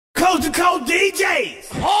Coast to coast DJs.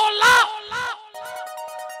 Hold up!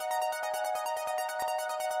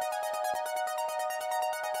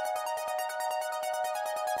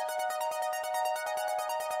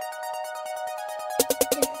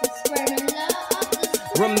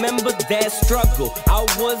 Remember that struggle, I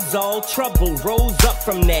was all trouble. Rose up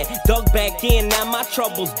from that, dug back in, now my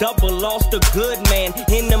troubles double. Lost a good man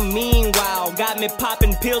in the meanwhile, got me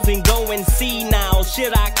popping pills and going senile.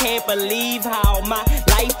 Shit, I can't believe how my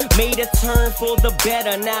life made a turn for the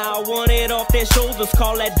better. Now I want it off their shoulders,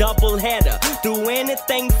 call that double header. Do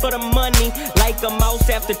anything for the money, like a mouse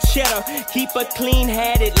after cheddar. Keep a clean,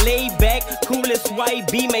 had it laid back. Coolest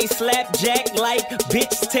white B may slap jack like,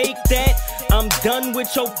 bitch take that. I'm done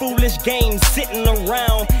with your foolish games, sitting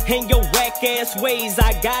around in your whack ass ways.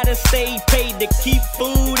 I gotta stay paid to keep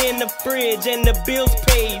food in the fridge and the bills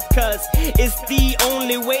paid, cause it's the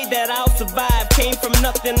only way that I'll survive. Came from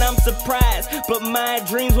nothing, I'm surprised, but my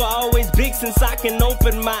dreams were always big since I can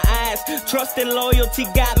open my eyes. Trust and loyalty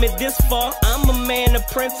got me this far. I'm a man of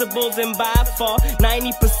principles, and by far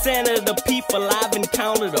 90% of the people I've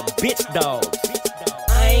encountered are bitch dogs.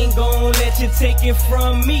 I ain't gon' let you take it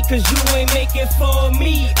from me, cause you ain't make it for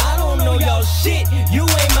me. I don't know y'all shit, you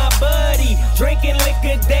ain't my buddy. Drinking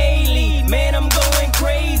liquor daily, man, I'm going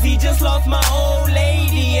crazy. Just lost my old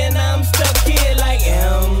lady and I'm stuck here like,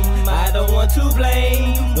 am I the one to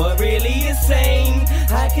blame? What really is sane?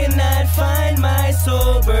 I cannot find my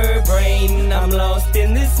sober brain. I'm lost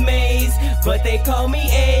in this maze, but they call me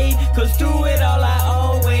A, cause through it all I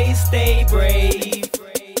always stay brave.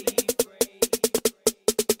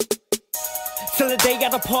 Till the day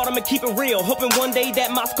got apart, I'ma keep it real. Hoping one day that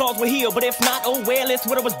my scars will heal. But if not, oh well, it's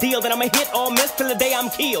what it was deal. Then I'ma hit or miss till the day I'm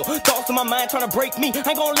killed. Thoughts in my mind trying to break me. I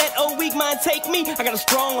ain't gonna let a weak mind take me. I got a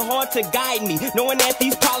strong heart to guide me, knowing that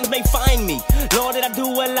these problems may find me. Lord, did I do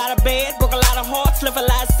a lot of bad? Broke a lot of hearts, left a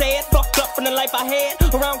lot sad. Fucked up from the life I had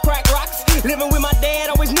around crack rocks. Living with my dad,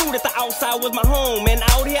 always knew that the outside was my home. And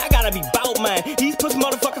out here, I gotta be bout mine. These pussy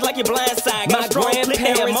motherfuckers like your blind side. My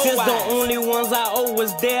grandparents is the only ones I owe.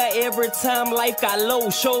 Was there every time life got low,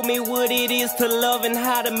 showed me what it is to love and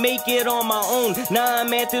how to make it on my own. Now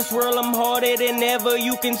I'm at this world, I'm harder than ever.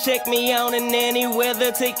 You can check me out in any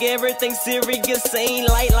weather. Take everything serious, ain't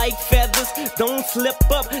light like feathers. Don't slip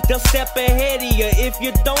up, they'll step ahead of you. If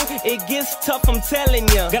you don't, it gets tough, I'm telling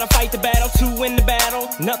you. Gotta fight the battle to win the battle.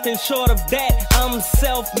 Nothing short of that, I'm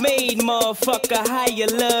self-made, motherfucker. How you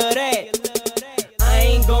love that? I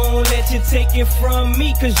ain't gon' let you take it from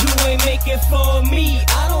me, cause you ain't make it for me.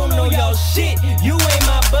 I don't know y'all shit, you ain't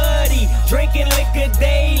my buddy. Drinking liquor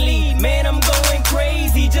daily, man, I'm going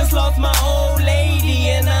crazy. Just lost my old lady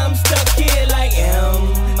and I'm stuck here like,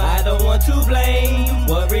 am I the one to blame?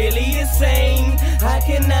 What really is sane? I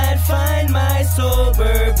cannot find my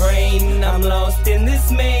sober brain. I'm lost in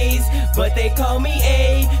this maze, but they call me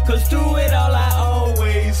A, cause through it all